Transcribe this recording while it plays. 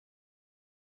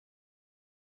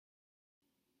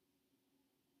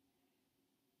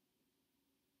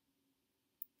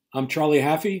I'm Charlie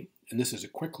Haffey, and this is a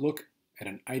quick look at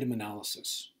an item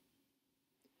analysis.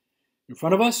 In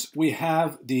front of us, we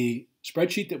have the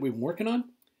spreadsheet that we've been working on,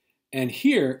 and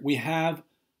here we have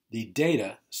the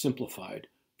data simplified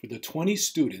for the 20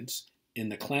 students in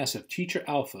the class of Teacher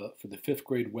Alpha for the 5th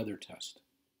grade weather test.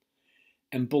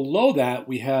 And below that,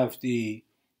 we have the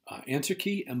answer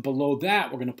key, and below that,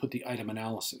 we're going to put the item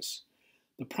analysis.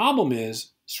 The problem is,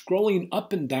 scrolling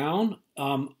up and down,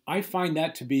 I find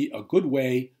that to be a good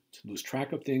way to lose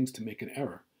track of things, to make an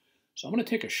error. So I'm going to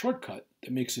take a shortcut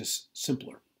that makes this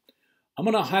simpler. I'm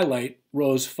going to highlight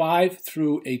rows 5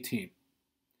 through 18.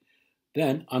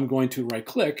 Then I'm going to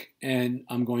right-click, and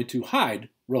I'm going to hide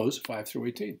rows 5 through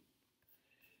 18.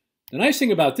 The nice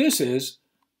thing about this is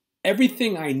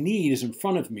everything I need is in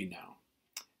front of me now.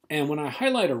 And when I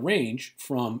highlight a range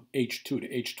from H2 to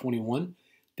H21,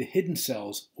 the hidden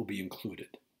cells will be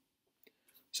included.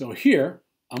 So here,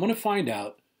 I'm going to find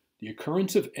out the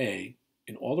occurrence of A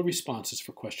in all the responses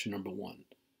for question number 1.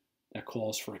 That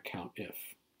calls for a count if.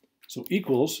 So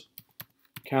equals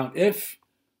count if.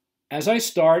 As I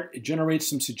start, it generates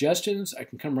some suggestions. I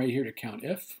can come right here to count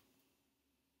if.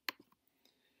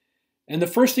 And the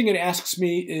first thing it asks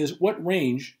me is, what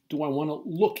range do I want to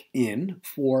look in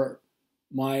for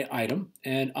my item?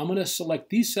 And I'm going to select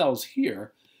these cells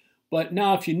here. But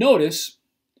now if you notice,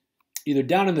 either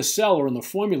down in the cell or in the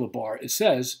formula bar, it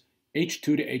says H2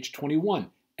 to H21.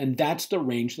 And that's the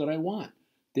range that I want.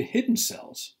 The hidden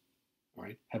cells, all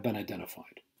right, have been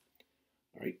identified.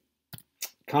 All right,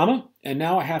 comma, and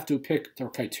now I have to pick the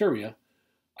criteria.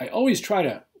 I always try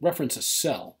to reference a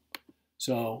cell.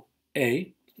 So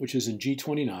A, which is in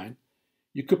G29,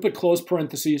 you could put close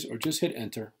parentheses or just hit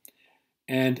enter.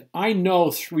 And I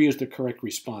know 3 is the correct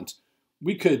response.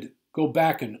 We could go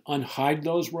back and unhide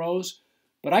those rows,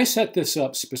 but I set this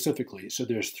up specifically. So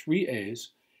there's 3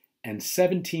 A's and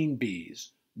 17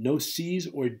 B's, no C's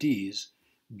or D's,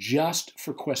 just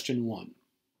for question 1.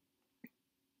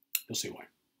 You'll see why.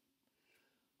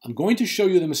 I'm going to show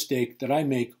you the mistake that I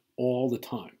make all the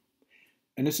time.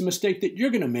 And it's a mistake that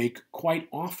you're going to make quite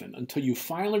often until you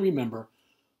finally remember,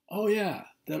 oh yeah,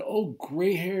 that old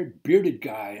gray-haired bearded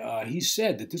guy, he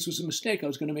said that this was a mistake I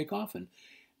was going to make often.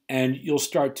 And you'll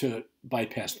start to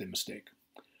bypass the mistake.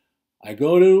 I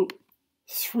go to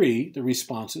 3, the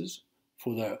responses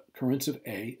for the occurrence of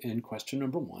A in question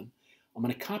number 1. I'm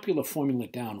going to copy the formula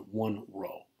down 1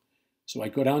 row. So I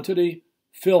go down to the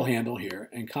fill handle here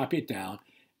and copy it down.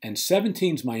 And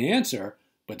 17 is my answer,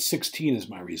 but 16 is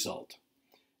my result.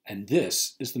 And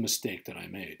this is the mistake that I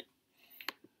made.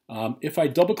 If I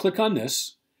double click on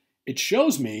this, it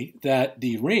shows me that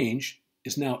the range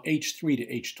is now H3 to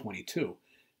H22.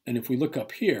 And if we look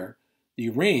up here, the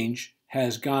range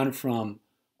has gone from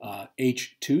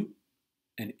H2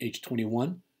 and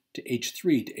H21 to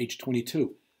H3 to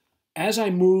H22. As I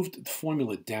moved the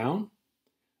formula down,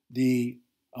 the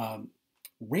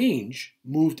range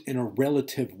moved in a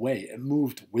relative way. It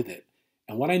moved with it.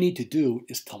 And what I need to do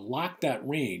is to lock that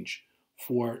range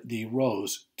for the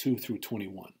rows 2 through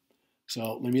 21.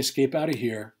 So let me escape out of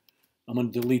here. I'm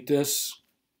going to delete this.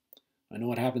 I know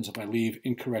what happens if I leave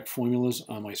incorrect formulas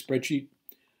on my spreadsheet.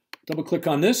 Double click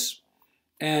on this,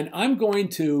 and I'm going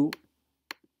to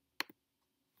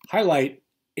highlight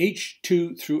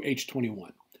H2 through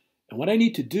H21. And what I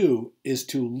need to do is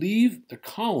to leave the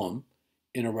column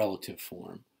in a relative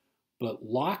form, but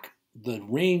lock the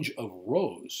range of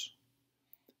rows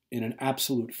in an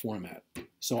absolute format.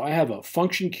 So I have a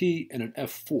function key and an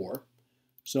F4.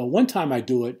 So one time I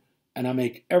do it, and I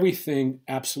make everything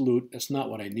absolute. That's not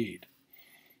what I need.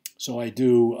 So I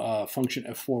do function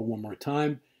F4 one more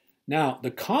time. Now,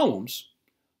 the columns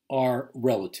are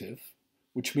relative,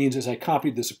 which means as I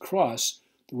copied this across,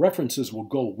 the references will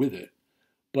go with it.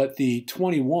 But the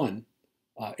 21,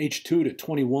 H2 to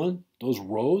 21, those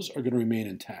rows are going to remain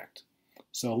intact.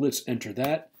 So let's enter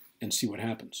that and see what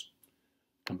happens.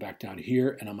 Come back down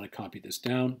here, and I'm going to copy this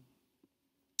down.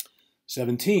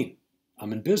 17,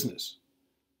 I'm in business,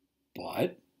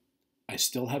 but I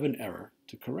still have an error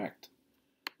to correct.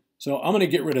 So I'm going to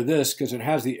get rid of this because it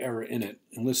has the error in it,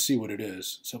 and let's see what it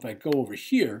is. So if I go over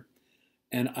here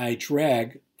and I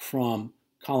drag from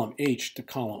column H to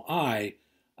column I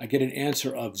get an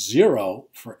answer of 0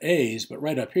 for A's, but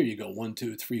right up here you go 1,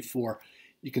 2, 3, 4.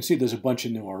 You can see there's a bunch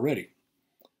in there already.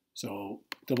 So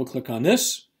double click on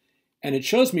this, and it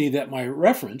shows me that my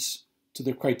reference to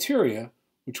the criteria,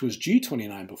 which was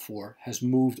G29 before, has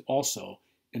moved also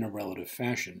in a relative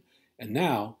fashion. And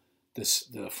now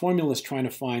the formula is trying to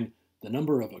find the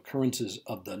number of occurrences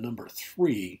of the number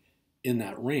 3 in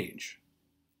that range.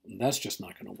 And that's just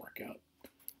not going to work out.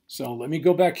 So let me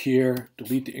go back here,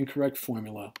 delete the incorrect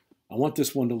formula. I want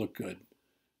this one to look good.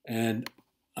 And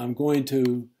I'm going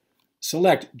to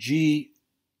select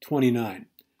G29.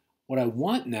 What I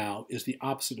want now is the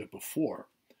opposite of before.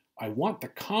 I want the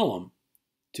column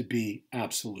to be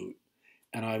absolute,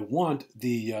 and I want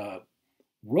the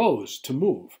rows to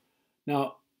move.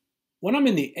 Now, when I'm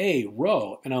in the A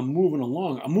row and I'm moving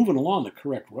along the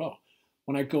correct row.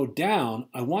 When I go down,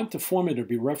 I want the formula to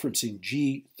be referencing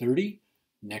G30,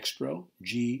 next row,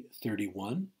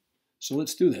 G31. So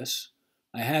let's do this.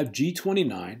 I have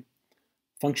G29,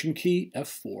 function key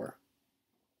F4.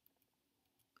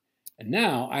 And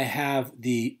now I have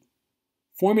the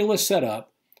formula set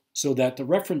up so that the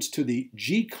reference to the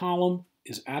G column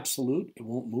is absolute, it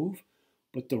won't move,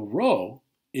 but the row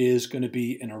is going to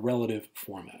be in a relative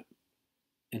format.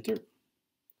 Enter.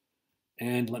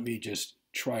 And let me just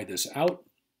try this out.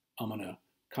 I'm going to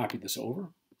copy this over.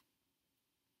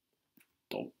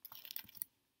 I'm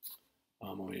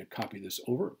going to copy this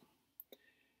over.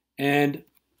 And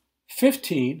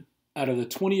 15 out of the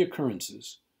 20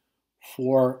 occurrences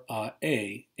for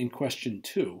A in question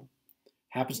 2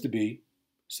 happens to be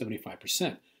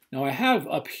 75%. Now I have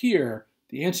up here,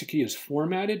 the answer key is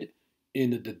formatted in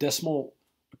the decimal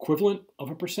equivalent of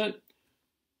a percent.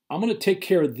 I'm going to take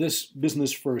care of this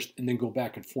business first and then go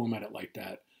back and format it like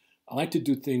that. I like to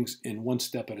do things in one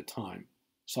step at a time,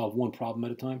 solve one problem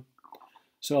at a time.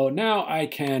 So now I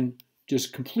can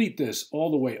just complete this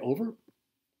all the way over.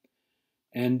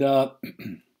 And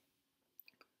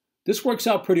this works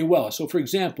out pretty well. So for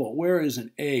example, where is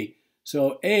an A?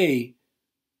 So A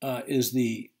is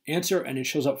the answer, and it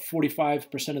shows up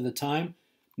 45% of the time.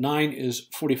 9 is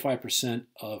 45%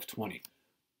 of 20.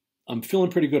 I'm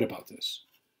feeling pretty good about this.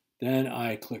 Then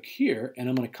I click here, and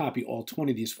I'm going to copy all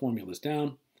 20 of these formulas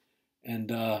down. And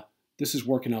this is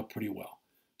working out pretty well.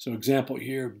 So example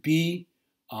here, B,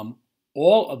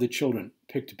 all of the children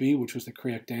picked B, which was the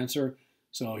correct answer.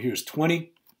 So here's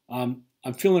 20. I'm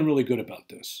feeling really good about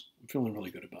this.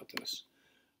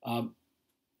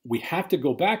 We have to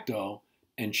go back, though,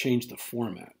 and change the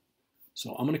format.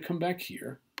 So I'm going to come back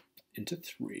here into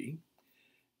 3,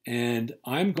 and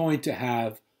I'm going to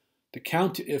have the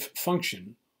COUNTIF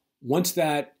function once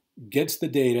that gets the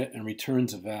data and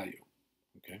returns a value.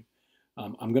 Okay,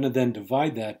 I'm going to then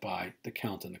divide that by the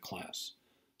count in the class.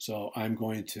 So I've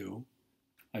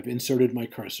inserted my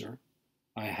cursor.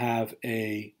 I have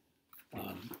a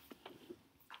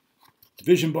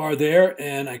division bar there,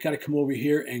 and I got to come over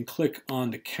here and click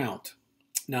on the count.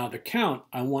 Now the count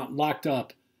I want locked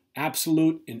up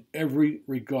absolute in every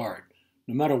regard.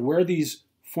 No matter where these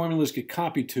formulas get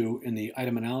copied to in the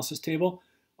item analysis table,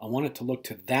 I want it to look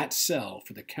to that cell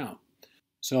for the count.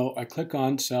 So I click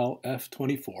on cell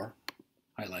F24,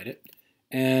 highlight it,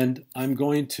 and I'm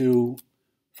going to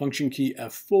function key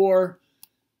F4,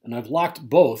 and I've locked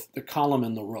both the column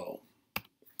and the row.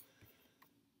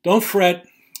 Don't fret.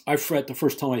 I fret the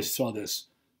first time I saw this.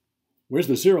 Where's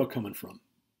the 0 coming from?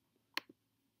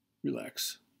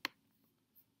 Relax.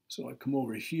 So I come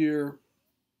over here.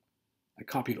 I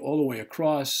copy it all the way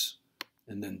across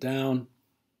and then down.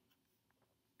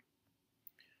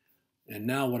 And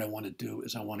now what I want to do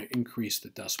is I want to increase the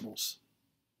decimals.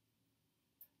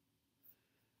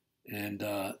 And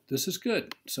this is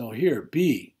good. So here,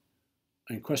 B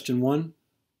in question 1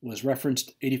 was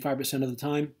referenced 85% of the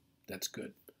time. That's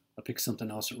good. I'll pick something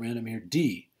else at random here.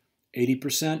 D,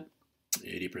 80%,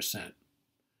 80%.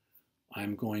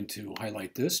 I'm going to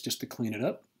highlight this just to clean it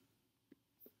up.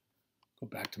 Go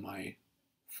back to my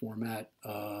format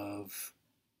of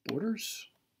borders.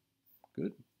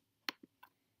 Good.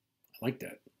 I like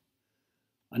that.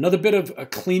 Another bit of a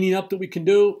cleaning up that we can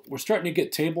do, we're starting to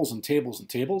get tables and tables and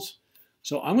tables.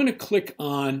 So I'm going to click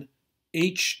on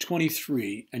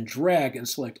H23 and drag and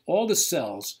select all the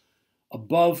cells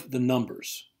above the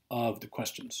numbers of the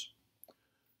questions.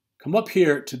 Come up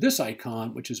here to this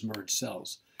icon, which is merge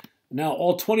cells. Now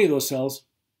all 20 of those cells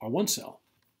are one cell.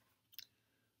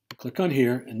 Click on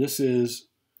here, and this is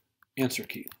answer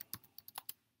key.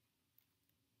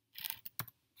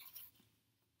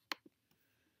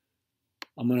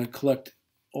 I'm going to collect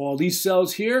all these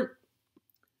cells here,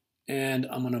 and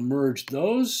I'm going to merge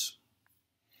those,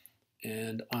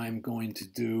 and I'm going to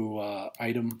do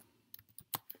item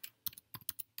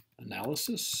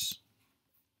analysis.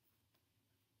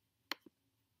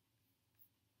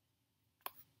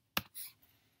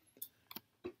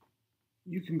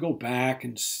 You can go back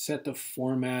and set the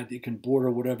format. You can border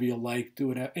whatever you like,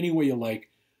 do it any way you like.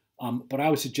 But I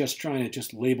would suggest trying to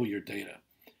just label your data.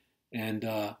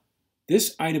 And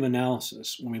this item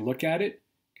analysis, when we look at it,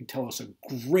 can tell us a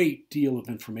great deal of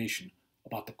information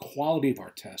about the quality of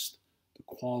our test, the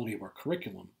quality of our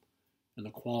curriculum, and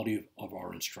the quality of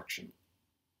our instruction.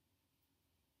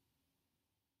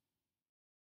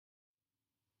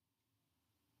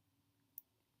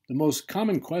 The most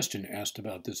common question asked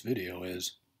about this video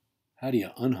is, how do you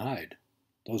unhide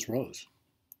those rows?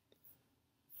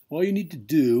 All you need to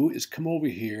do is come over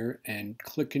here and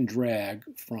click and drag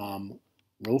from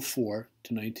row 4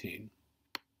 to 19.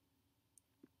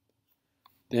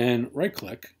 Then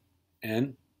right-click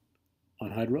and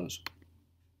unhide rows.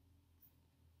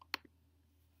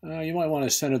 You might want to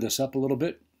center this up a little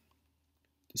bit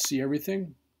to see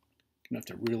everything. You're going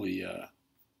to have to really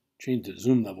change the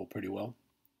zoom level pretty well.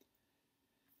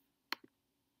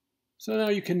 So now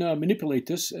you can manipulate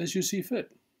this as you see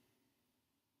fit.